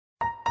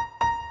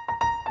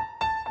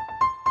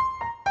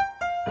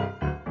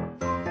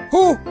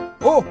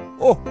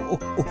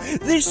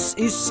This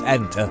is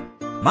Santa.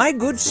 My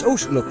good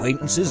social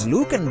acquaintances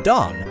Luke and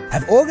Don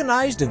have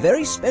organized a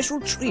very special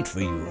treat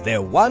for you,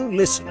 their one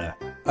listener.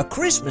 A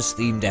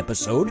Christmas-themed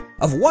episode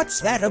of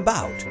What's That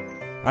About?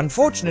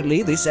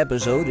 Unfortunately, this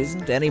episode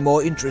isn't any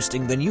more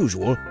interesting than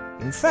usual.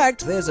 In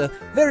fact, there's a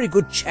very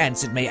good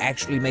chance it may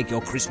actually make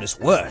your Christmas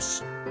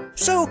worse.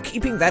 So,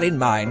 keeping that in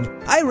mind,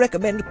 I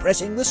recommend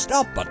pressing the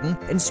stop button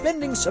and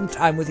spending some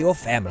time with your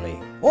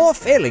family. Or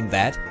failing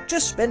that,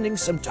 just spending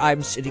some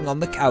time sitting on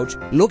the couch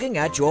looking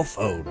at your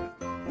phone.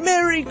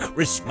 Merry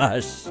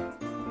Christmas!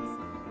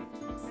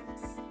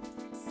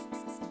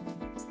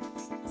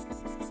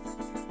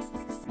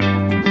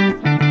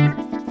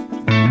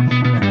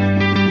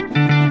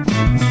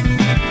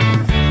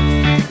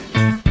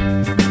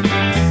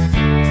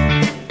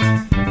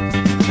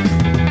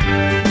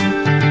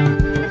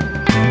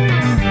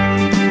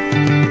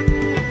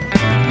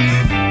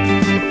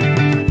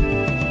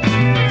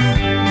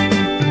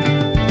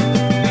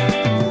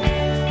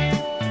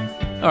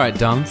 All right,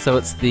 Dom, so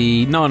it's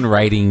the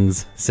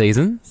non-ratings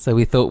season, so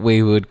we thought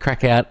we would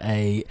crack out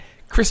a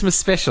Christmas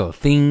special,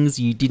 things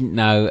you didn't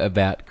know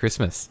about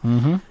Christmas.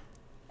 Mm-hmm.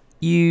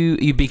 You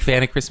a big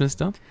fan of Christmas,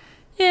 Dom?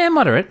 Yeah,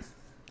 moderate.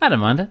 I don't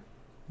mind it.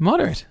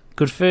 Moderate.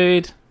 Good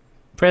food,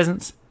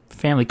 presents,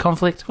 family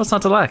conflict. What's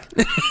not to like?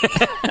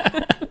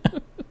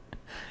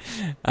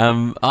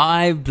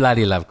 I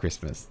bloody love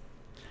Christmas.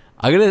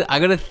 I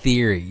got a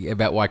theory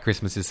about why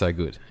Christmas is so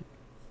good.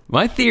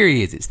 My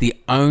theory is it's the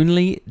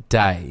only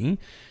day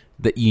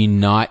that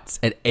unites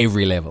at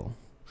every level.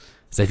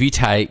 So if you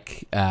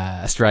take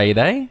Australia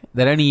Day,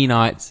 that only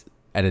unites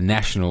at a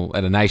nation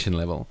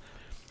level.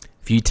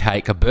 If you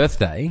take a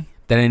birthday,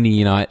 that only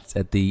unites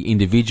at the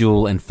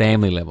individual and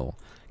family level.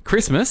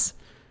 Christmas,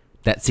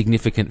 that's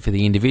significant for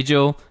the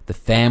individual, the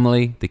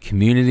family, the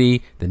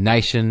community, the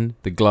nation,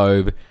 the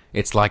globe.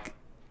 It's like,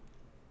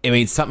 it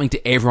means something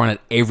to everyone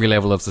at every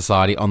level of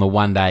society on the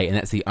one day, and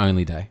that's the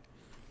only day.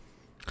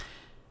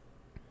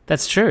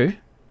 That's true.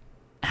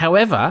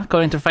 However,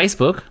 according to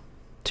Facebook,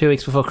 2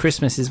 weeks before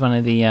Christmas is one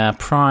of the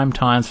prime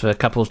times for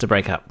couples to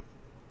break up.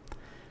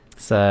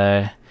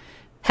 So,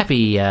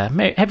 happy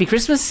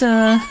Christmas.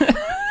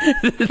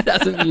 It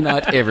doesn't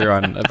unite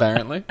everyone,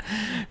 apparently.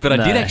 But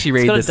No, I did actually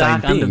read it's got the same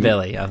a dark thing.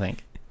 underbelly, I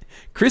think.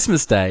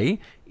 Christmas Day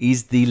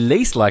is the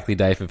least likely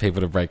day for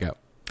people to break up,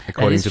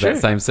 according is to true.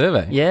 that same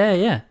survey. Yeah,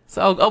 yeah.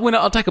 So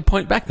I'll take a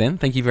point back then.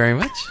 Thank you very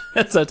much.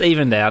 So it's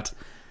evened out.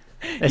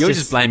 It's You're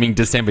just blaming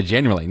December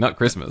generally, not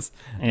Christmas.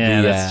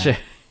 Yeah, that's true.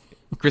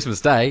 Christmas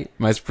Day,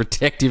 most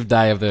protective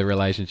day of the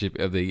relationship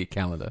of the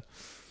calendar.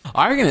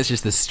 I reckon it's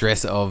just the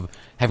stress of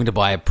having to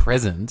buy a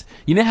present.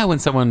 You know how when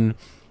someone,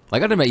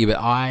 like I don't know about you, but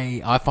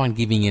I find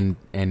giving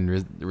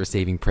and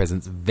receiving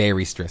presents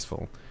very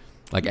stressful.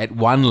 Like at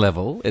one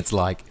level, it's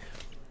like,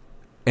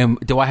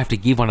 do I have to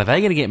give one? Are they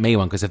going to get me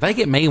one? Because if they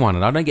get me one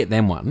and I don't get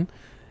them one,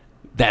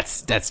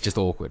 that's just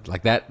awkward.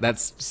 Like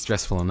that's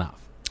stressful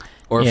enough.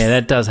 Or Yeah,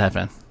 that does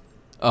happen.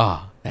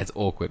 Oh, that's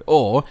awkward.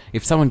 Or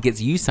if someone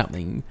gets you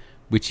something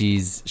which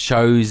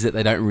shows that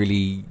they don't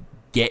really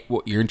get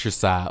what your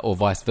interests are, or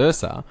vice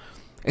versa,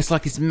 it's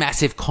like this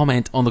massive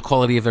comment on the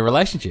quality of the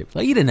relationship.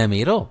 Like, you didn't know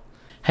me at all.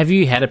 Have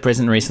you had a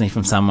present recently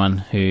from someone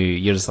who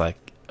you're just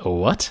like,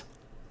 what?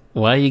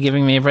 Why are you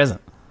giving me a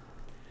present?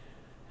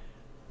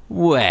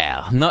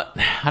 Well,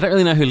 I don't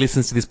really know who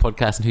listens to this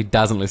podcast and who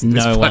doesn't listen to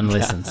this podcast. No one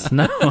listens.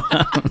 No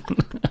one.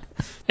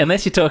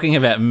 Unless you're talking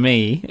about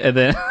me, and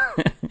then...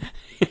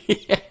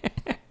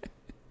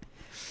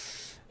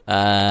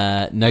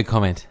 No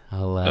comment.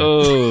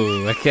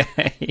 Oh,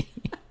 okay.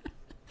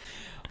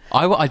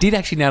 I did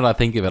actually, now that I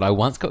think of it, I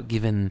once got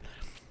given...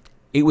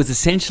 It was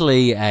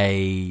essentially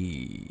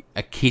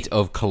a kit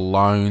of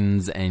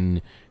colognes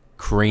and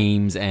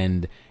creams,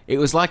 and it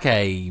was like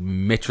a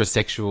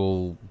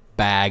metrosexual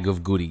bag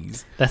of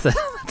goodies.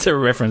 That's a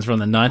reference from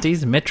the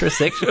 90s.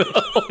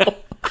 Metrosexual.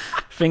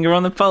 Finger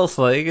on the pulse,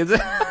 like. Is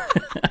it?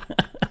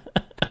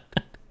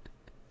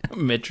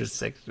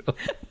 Metrosexual.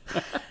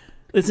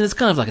 Listen, it's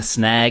kind of like a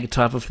snag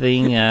type of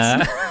thing.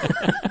 And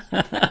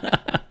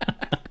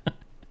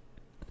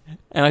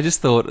I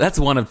just thought, that's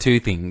one of two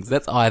things.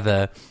 That's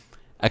either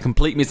a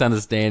complete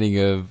misunderstanding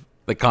of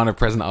the kind of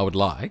present I would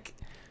like,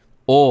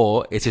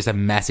 or it's just a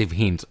massive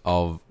hint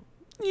of,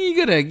 you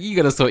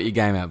gotta sort your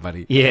game out,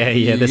 buddy.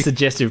 Yeah, the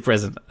suggestive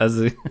present.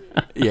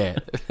 Yeah,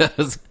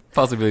 that's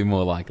possibly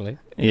more likely.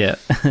 Yeah.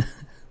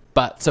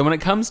 But, so when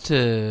it comes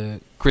to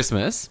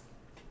Christmas,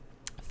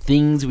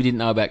 things we didn't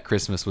know about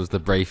Christmas was the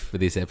brief for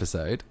this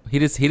episode.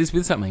 Hit us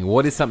with something.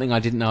 What is something I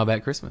didn't know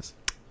about Christmas?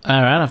 All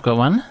right, I've got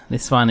one.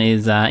 This one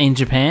is in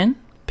Japan.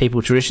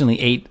 People traditionally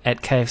eat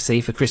at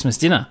KFC for Christmas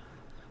dinner,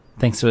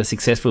 thanks to a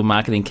successful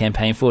marketing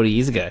campaign 40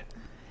 years ago.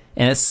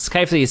 And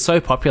KFC is so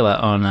popular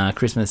on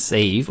Christmas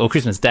Eve or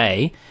Christmas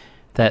Day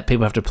that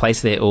people have to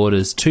place their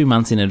orders 2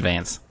 months in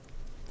advance.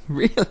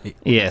 Really?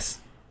 Yes.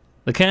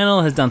 The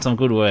Colonel has done some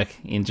good work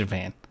in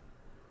Japan.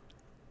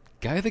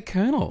 Go the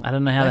Colonel. I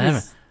don't know how they have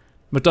it.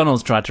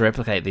 McDonald's tried to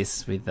replicate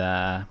this with,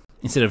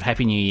 instead of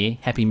Happy New Year,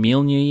 Happy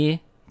Meal New Year.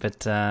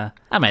 But I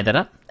made that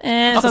up.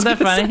 It's not that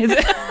funny. Is it?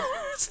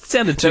 It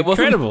sounded too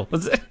credible.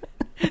 Was it?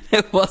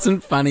 It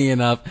wasn't funny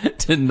enough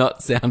to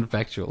not sound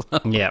factual.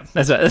 Yeah,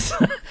 that's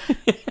right.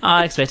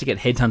 I expect to get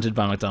headhunted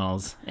by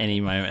McDonald's any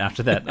moment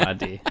after that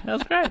idea. That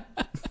was great.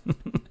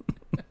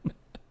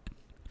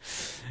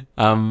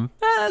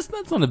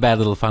 That's not a bad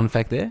little fun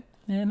fact there.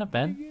 Yeah, not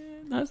bad.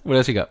 Nice. What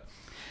else you got?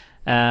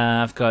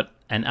 I've got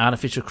an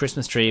artificial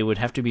Christmas tree would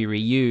have to be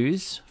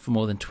reused for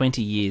more than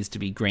 20 years to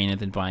be greener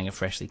than buying a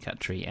freshly cut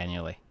tree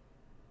annually.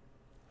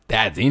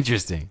 That's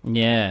interesting.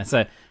 Yeah,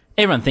 so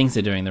everyone thinks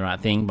they're doing the right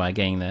thing by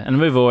getting the... And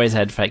we've always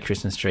had fake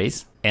Christmas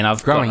trees. And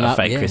I've got a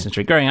fake Christmas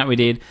tree. Growing up, we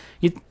did...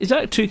 It's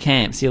like two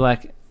camps. You're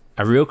like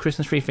a real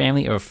Christmas tree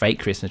family or a fake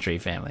Christmas tree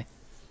family.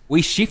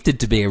 We shifted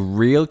to be a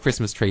real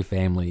Christmas tree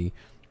family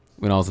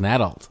when I was an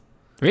adult.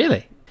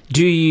 Really?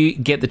 Do you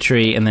get the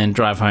tree and then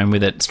drive home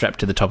with it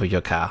strapped to the top of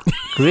your car?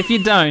 Because if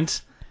you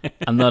don't,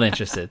 I'm not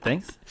interested.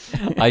 Thanks.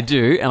 I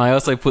do, and I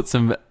also put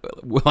some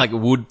like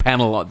wood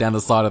panel down the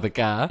side of the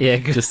car. Yeah,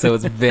 good. Just so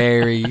it's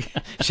very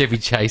Chevy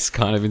Chase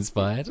kind of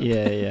inspired.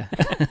 Yeah.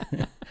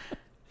 Have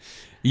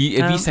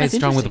you stayed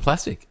strong with the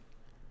plastic?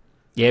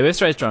 Yeah, we're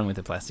stayed strong with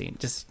the plastic.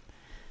 Just,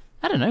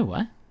 I don't know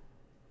why.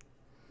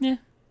 Yeah.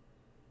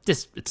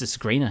 Just, it's just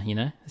greener, you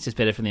know? It's just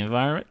better for the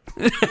environment.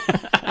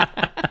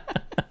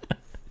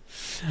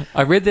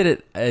 I read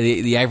that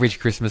the average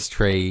Christmas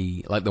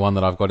tree, like the one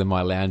that I've got in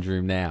my lounge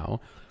room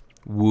now,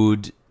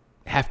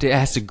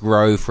 has to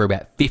grow for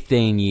about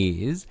 15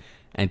 years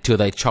until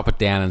they chop it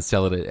down and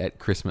sell it at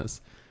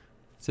Christmas.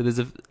 So there's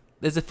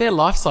a fair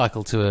life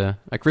cycle to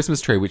a Christmas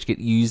tree, which get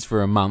used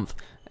for a month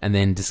and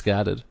then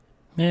discarded.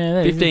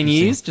 Yeah, 15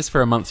 years just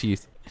for a month's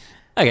use.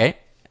 Okay,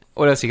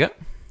 what else you got?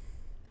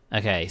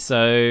 Okay,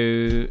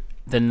 so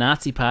the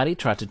Nazi Party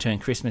tried to turn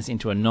Christmas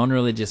into a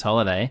non-religious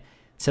holiday,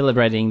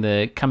 celebrating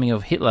the coming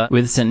of Hitler,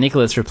 with St.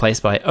 Nicholas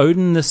replaced by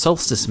Odin the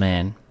Solstice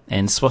Man,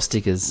 and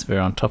swastikas were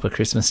on top of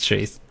Christmas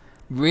trees.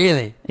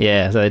 Really?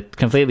 Yeah, so they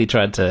completely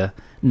tried to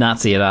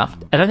Nazi it up.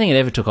 I don't think it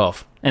ever took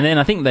off. And then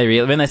I think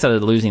when they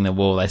started losing the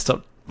war, they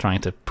stopped trying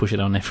to push it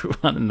on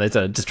everyone, and they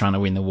started just trying to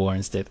win the war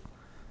instead.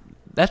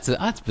 That's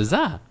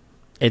bizarre.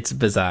 It's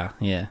bizarre,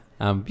 yeah.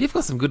 You've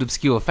got some good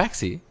obscure facts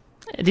here.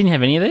 Didn't you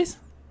have any of these?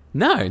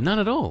 No, none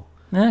at all.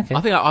 Okay.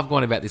 I think I've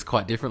gone about this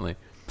quite differently.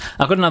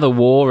 I've got another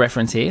war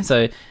reference here.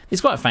 So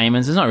it's quite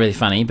famous. It's not really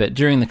funny, but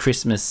during the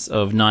Christmas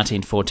of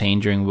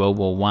 1914, during World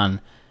War One,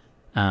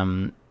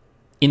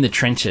 in the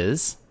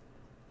trenches,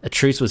 a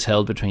truce was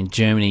held between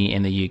Germany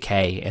and the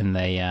UK, and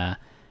they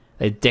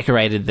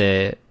decorated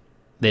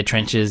their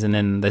trenches, and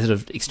then they sort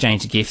of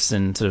exchanged gifts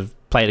and sort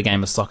of played a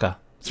game of soccer.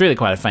 It's really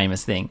quite a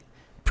famous thing.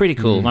 Pretty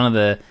cool. One of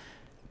the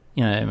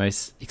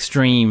most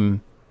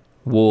extreme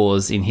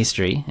wars in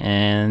history,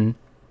 and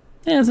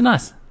yeah, it was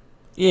nice.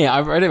 Yeah,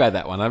 I read about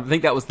that one. I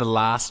think that was the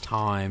last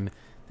time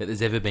that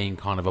there's ever been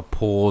kind of a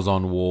pause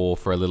on war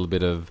for a little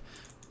bit of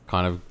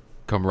kind of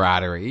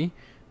camaraderie.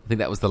 I think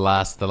that was the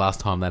last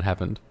time that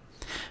happened.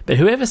 But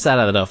whoever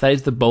started it off, that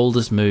is the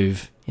boldest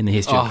move in the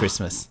history of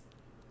Christmas.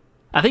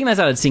 I think they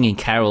started singing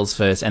carols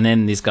first, and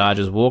then this guy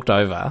just walked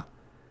over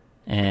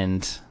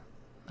and,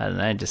 I don't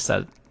know, just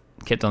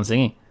kept on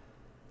singing.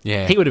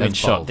 Yeah, he would have been bold.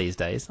 shot these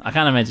days. I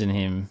can't imagine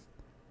him.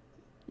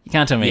 You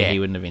can't tell me he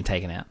wouldn't have been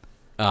taken out.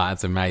 Oh,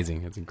 that's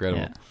amazing. It's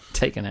incredible. Yeah,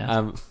 taken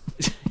out.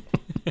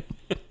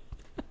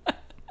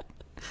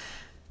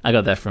 I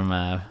got that from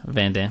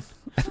Van Damme.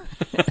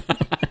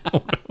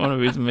 One of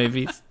his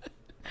movies.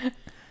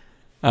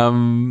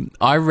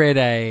 I read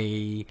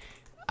a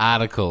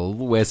article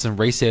where some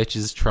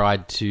researchers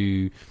tried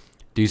to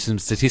do some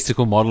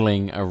statistical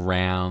modeling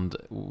around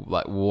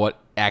like what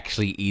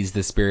actually is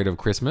the spirit of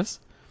Christmas,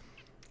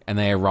 and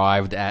they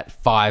arrived at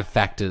 5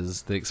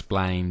 factors that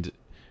explained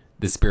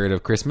the spirit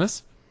of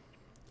Christmas.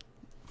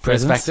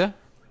 First factor,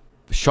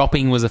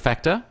 shopping was a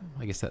factor.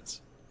 I guess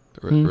that's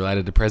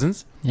related to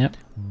presents. Yep.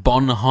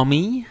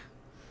 Bonhomie.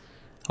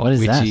 What is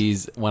that? Which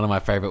is one of my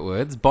favourite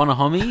words.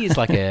 Bonhomie is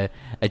like a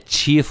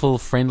cheerful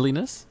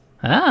friendliness.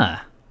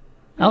 Ah,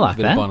 I like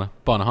that.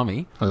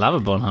 Bonhomie. I love a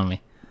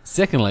bonhomie.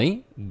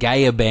 Secondly,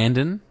 gay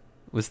abandon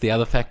was the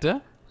other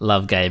factor.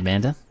 Love gay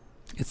abandon.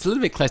 It's a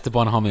little bit close to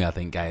bonhomie, I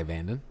think, gay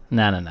abandon.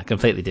 No.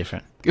 Completely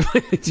different.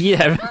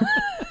 Yeah.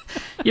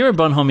 You're a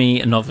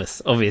bonhomie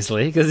novice,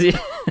 obviously, because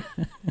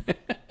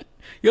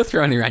You're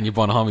throwing around your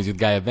bonhomies with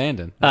gay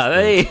abandon.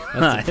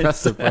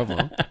 That's the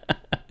problem.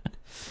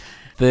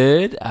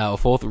 Third, or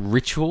fourth,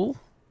 ritual.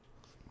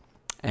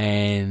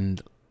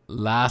 And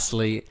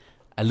lastly,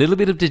 a little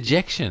bit of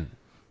dejection.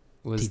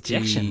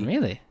 Dejection,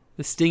 really?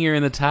 The stinger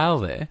in the tail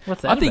there.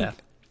 What's that about?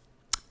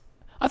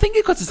 I think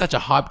because it's such a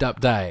hyped up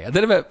day. I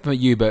don't know about for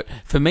you, but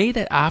for me,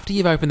 that after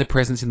you've opened the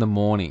presents in the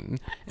morning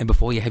and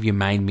before you have your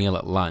main meal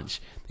at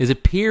lunch, there's a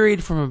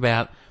period from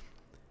about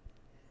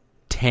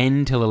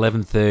 10 till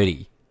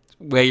 11:30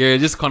 where you're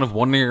just kind of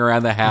wandering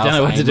around the house. You don't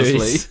know what to do.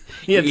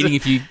 Eating a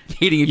few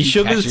your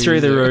sugar's through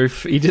the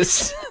roof. You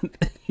just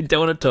you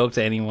don't want to talk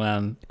to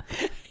anyone.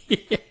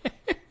 Yeah.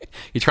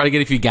 You try to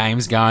get a few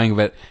games going,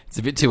 but it's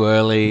a bit too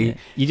early. Yeah.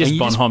 You just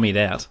bonhomied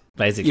out,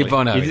 basically. You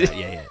bonhomied out,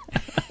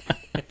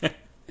 yeah.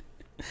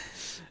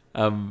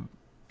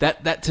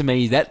 That to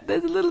me, there's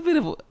a little bit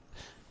of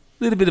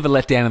a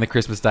letdown on the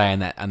Christmas day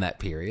and that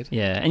period.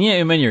 Yeah,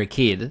 and when you're a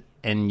kid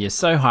and you're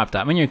so hyped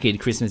up, when you're a kid,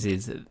 Christmas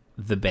is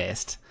the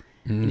best.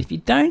 And if you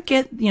don't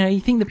get,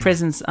 you think the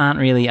presents aren't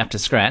really up to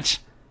scratch,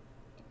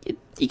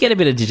 you get a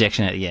bit of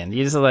dejection at the end.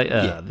 You're just like,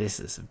 this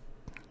is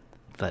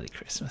bloody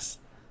Christmas.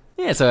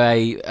 Yeah, so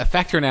a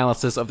factor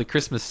analysis of the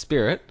Christmas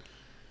spirit.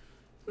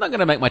 I'm not going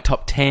to make my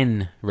top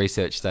 10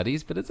 research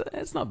studies, but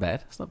it's not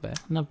bad. It's not bad.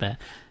 Not bad.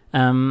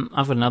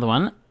 I've got another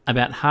one.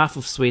 About half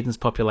of Sweden's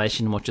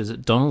population watches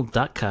Donald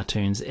Duck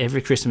cartoons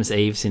every Christmas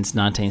Eve since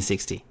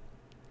 1960.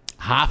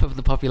 Half of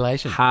the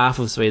population? Half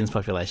of Sweden's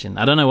population.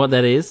 I don't know what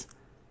that is.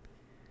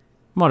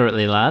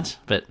 Moderately large,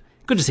 but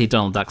good to see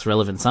Donald Duck's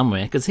relevant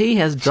somewhere, because he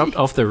has dropped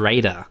off the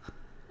radar.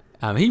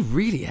 He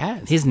really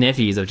has. His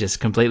nephews have just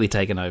completely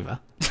taken over.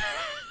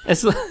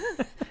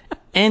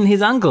 And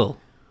his uncle,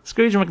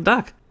 Scrooge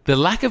McDuck. The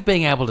lack of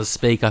being able to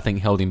speak, I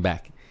think, held him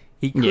back.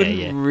 He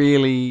couldn't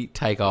really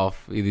take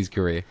off with his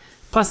career.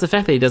 Plus, the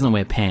fact that he doesn't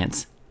wear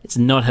pants, it's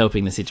not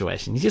helping the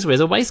situation. He just wears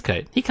a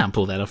waistcoat. He can't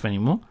pull that off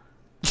anymore.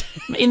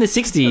 In the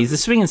 60s, the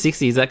swinging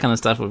 60s, that kind of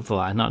stuff would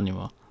fly. Not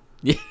anymore.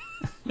 Yeah.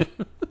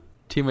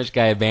 Too much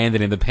gay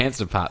abandon in the pants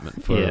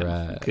department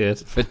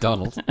for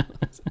Donald.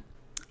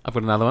 I've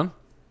got another one.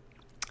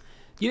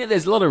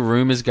 There's a lot of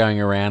rumours going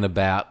around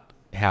about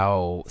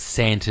how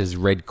Santa's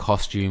red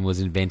costume was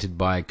invented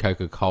by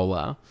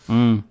Coca-Cola.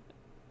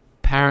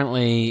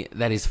 Apparently,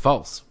 that is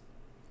false.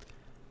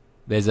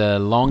 There's a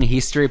long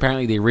history.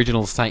 Apparently, the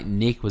original Saint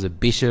Nick was a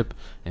bishop,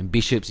 and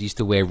bishops used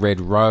to wear red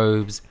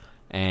robes.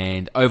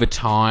 And over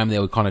time, there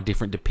were kind of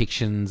different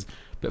depictions.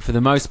 But for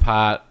the most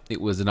part,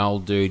 it was an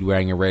old dude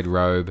wearing a red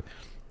robe.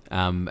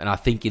 And I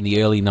think in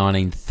the early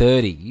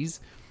 1930s,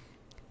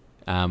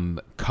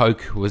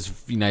 Coke was,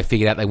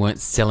 figured out they weren't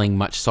selling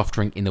much soft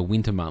drink in the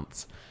winter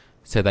months.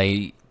 So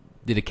they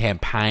did a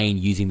campaign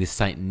using this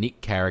Saint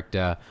Nick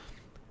character.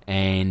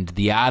 And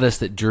the artist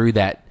that drew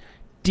that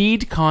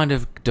did kind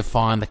of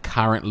define the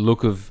current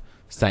look of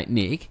Saint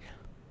Nick.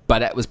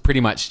 But it was pretty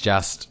much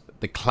just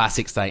the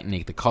classic Saint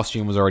Nick. The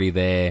costume was already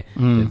there.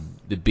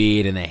 The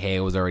beard and the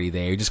hair was already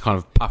there. He just kind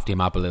of puffed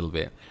him up a little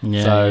bit.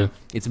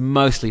 It's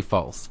mostly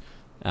false.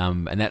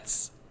 And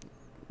that's...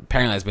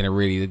 Apparently that's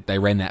been they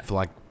ran that for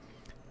like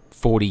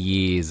 40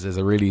 years as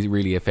a really,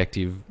 really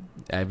effective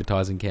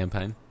advertising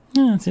campaign.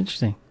 Yeah, that's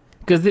interesting.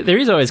 Because there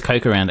is always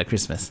Coke around at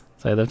Christmas.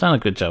 So they've done a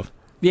good job.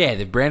 Yeah,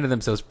 they've branded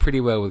themselves pretty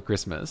well with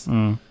Christmas.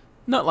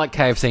 Not like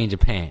KFC in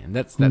Japan.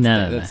 That's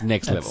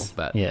next level.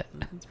 But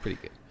it's pretty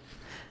good.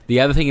 The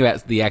other thing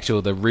about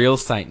the real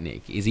Saint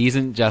Nick is he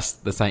isn't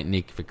just the Saint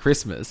Nick for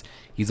Christmas.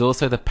 He's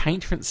also the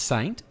patron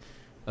saint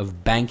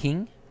of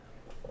banking,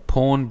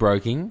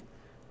 pawnbroking,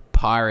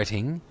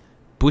 pirating,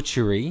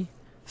 butchery,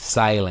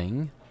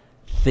 sailing,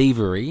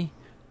 thievery,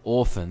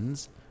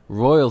 orphans,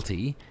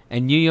 royalty,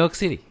 and New York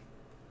City.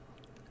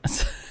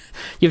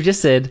 You've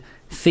just said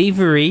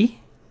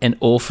thievery and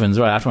orphans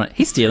right after one.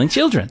 He's stealing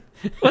children.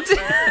 What's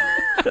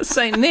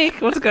Saint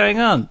Nick? What's going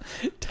on?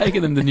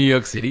 Taking them to New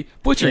York City,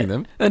 butchering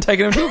them, and then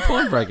taking them to a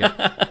pawnbroker.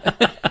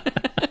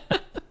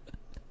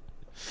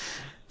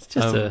 It's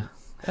just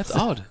that's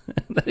odd.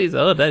 That is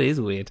odd. That is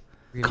weird.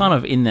 Really? Kind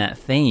of in that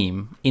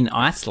theme, in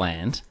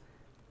Iceland,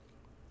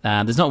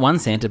 there's not one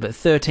Santa, but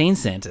 13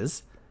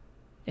 Santas,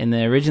 and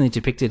they're originally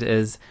depicted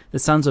as the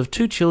sons of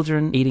 2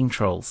 children eating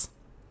trolls.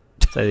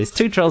 So these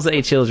 2 trolls that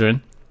eat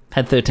children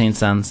had 13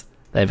 sons.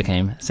 They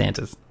became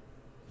Santas.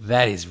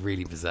 That is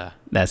really bizarre.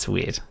 That's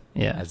weird.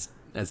 Yeah.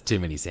 That's too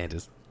many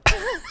Santas.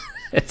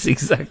 That's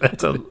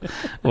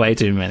way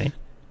too many.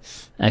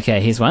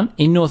 Okay, here's one.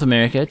 In North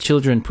America,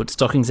 children put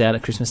stockings out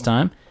at Christmas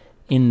time.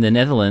 In the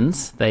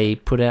Netherlands, they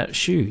put out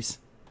shoes,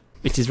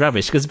 which is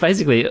rubbish because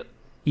basically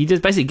you're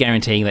just basically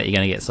guaranteeing that you're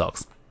going to get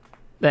socks.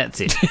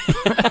 That's it.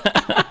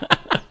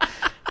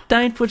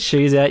 Don't put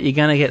shoes out, you're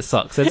going to get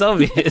socks. It's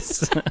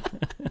obvious.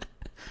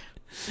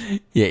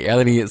 Yeah, you're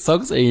either going to get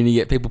socks or you're going to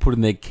get people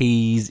putting their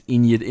keys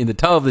in the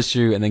toe of the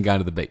shoe and then going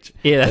to the beach.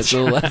 Yeah, that's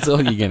all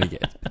you're going to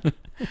get. I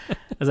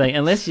was like,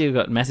 unless you've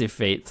got massive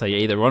feet, so you're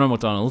either Ronald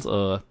McDonald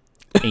or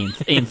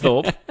Ian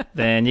Thorpe,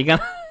 then you're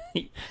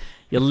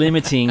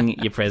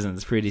limiting your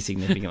presence pretty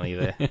significantly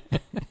there.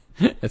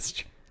 That's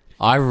true.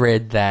 I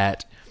read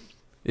that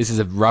this is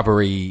a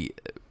rubbery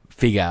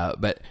figure,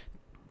 but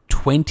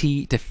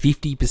 20 to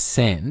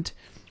 50%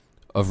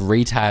 of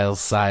retail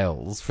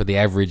sales for the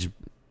average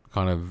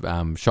kind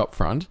of shop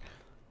front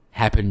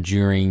happen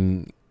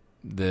during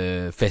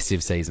the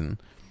festive season.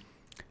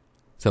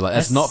 So like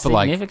that's not for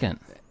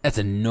significant. That's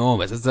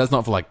enormous. That's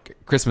not for like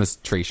Christmas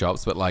tree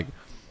shops, but like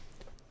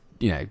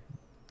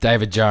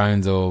David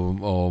Jones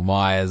or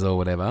Myers or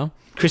whatever.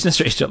 Christmas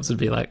tree shops would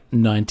be like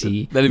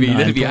 90. That'd be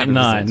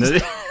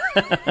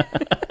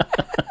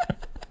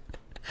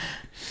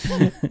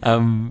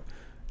 100%.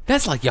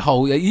 That's like your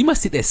whole. You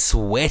must sit there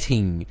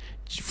sweating,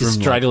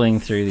 struggling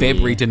through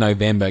February to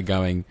November,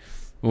 going,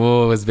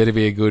 "Oh, it's better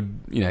be a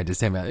good,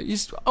 December."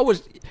 I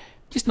would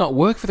just not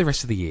work for the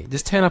rest of the year.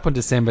 Just turn up on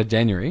December,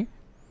 January.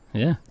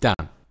 Yeah,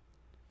 done.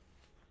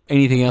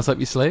 Anything else up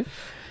your sleeve?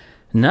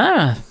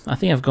 No, I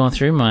think I've gone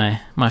through my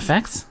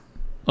facts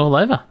all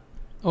over.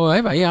 Oh,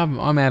 yeah,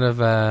 I'm out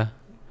of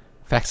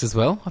facts as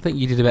well. I think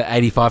you did about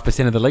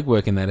 85% of the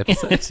legwork in that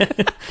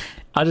episode.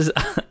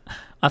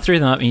 I threw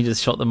them up and you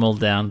just shot them all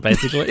down,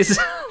 basically.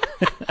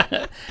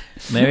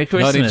 Merry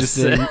Christmas. Not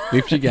interested.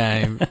 Lift your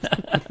game.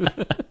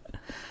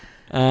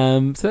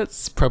 So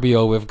that's probably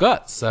all we've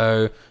got.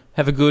 So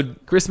have a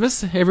good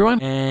Christmas,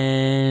 everyone.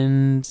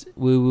 And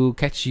we will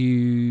catch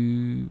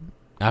you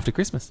after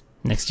Christmas.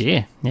 Next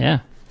year,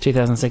 yeah.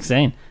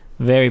 2016.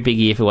 Very big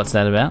year for What's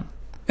That About?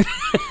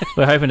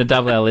 We're hoping to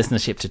double our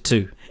listenership to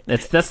 2.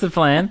 That's the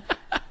plan.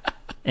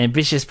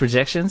 Ambitious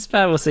projections,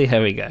 but we'll see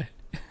how we go.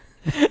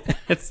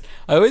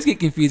 I always get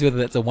confused whether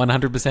that's a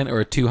 100%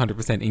 or a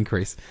 200%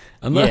 increase.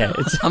 I'm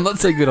not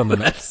so good on the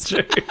maths.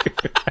 True.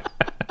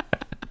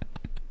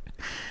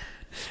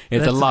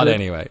 It's a lot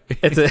anyway.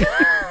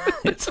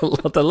 It's a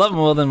lot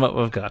more than what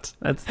we've got.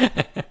 That's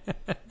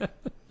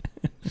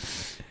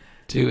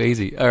too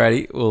easy.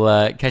 Alrighty,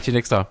 we'll catch you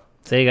next time.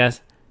 See you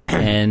guys,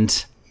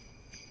 and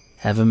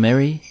have a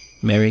merry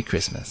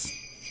Christmas.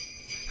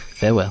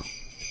 Farewell.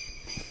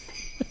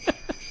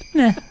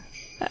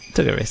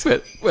 Took a risk.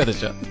 Worth a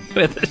shot.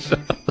 Worth a shot.